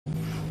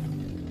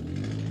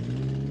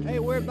Hey,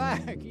 we're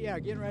back. Yeah,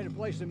 getting ready to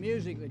play some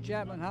music. The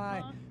Chapman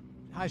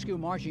High School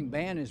Marching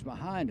Band is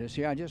behind us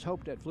here. I just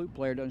hope that flute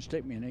player doesn't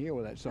stick me in the ear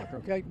with that sucker,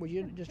 okay? Will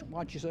you just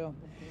watch yourself?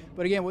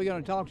 But again, we're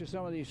going to talk to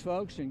some of these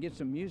folks and get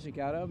some music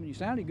out of them. You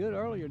sounded good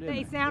earlier, didn't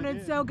you? They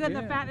sounded so good.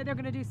 Yeah. The fact that they're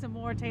going to do some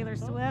more Taylor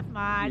Swift,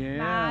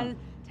 my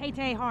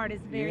Tay heart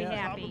is very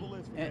happy.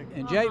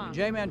 And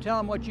J-Man, tell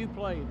them what you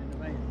played in the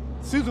band.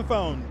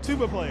 Sousaphone,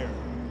 tuba player.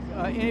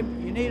 You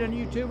need a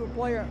new tuba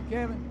player,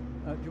 Kevin?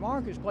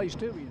 Jamarcus plays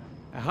tuba, you know.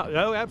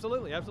 Oh,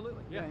 absolutely. Yeah.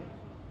 Okay.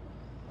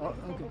 Oh,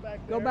 okay.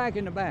 Go back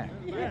in the back.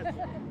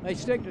 They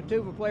stick the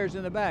tuba players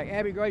in the back.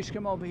 Abby Grace,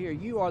 come over here.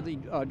 You are the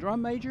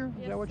drum major?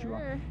 Is that what you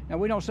are? Now,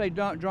 we don't say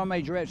drum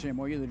majorettes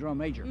anymore. You're the drum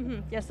major.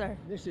 Yes, sir.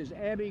 This is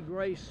Abby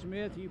Grace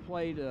Smith. You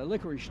played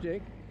Licorice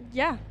Stick.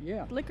 Yeah.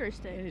 Yeah. Licorice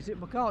Stick. And is it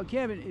because,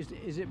 Kevin,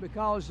 is it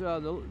because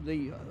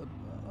the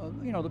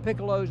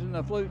piccolos and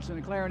the flutes and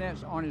the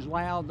clarinets aren't as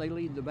loud? They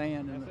lead the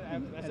band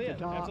at the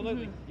top.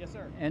 Absolutely. Yes,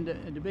 sir. And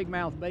the big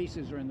mouth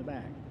basses are in the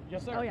back.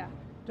 Yes, sir. Oh, yeah.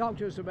 Talk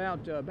to us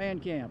about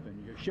band camp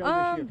and your show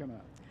this year coming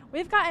up.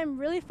 We've gotten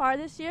really far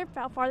this year,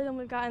 farther than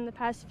we've gotten the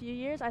past few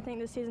years. I think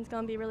this season's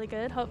going to be really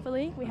good,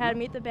 hopefully. We had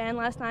Meet the Band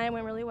last night. It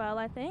went really well,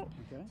 I think.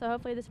 Okay. So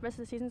hopefully this rest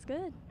of the season's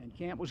good. And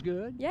camp was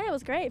good? Yeah, it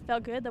was great. It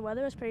felt good. The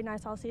weather was pretty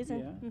nice all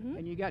season. Yeah.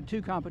 And you got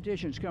 2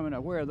 competitions coming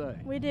up. Where are they?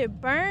 We do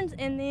Burns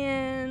and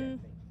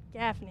then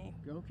Gaffney.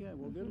 Okay,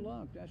 well, good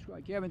luck. That's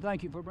right. Kevin,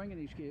 thank you for bringing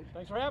these kids.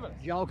 Thanks for having us.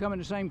 Did y'all come in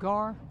the same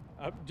car?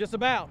 Just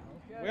about.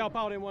 Okay. We all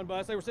piled in one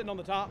bus. They were sitting on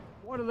the top.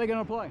 What are they going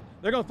to play?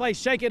 They're going to play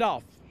Shake It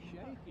Off. Shake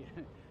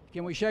It.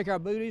 Can we shake our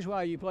booties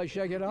while you play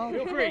Shake It Off?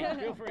 Feel free.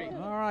 Feel free.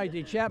 All right,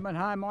 the Chapman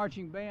High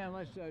Marching Band.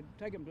 Let's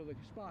take them to the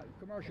spot.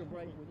 Commercial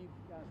break with you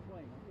guys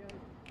playing. Okay?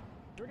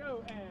 Here we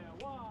go.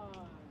 And 1.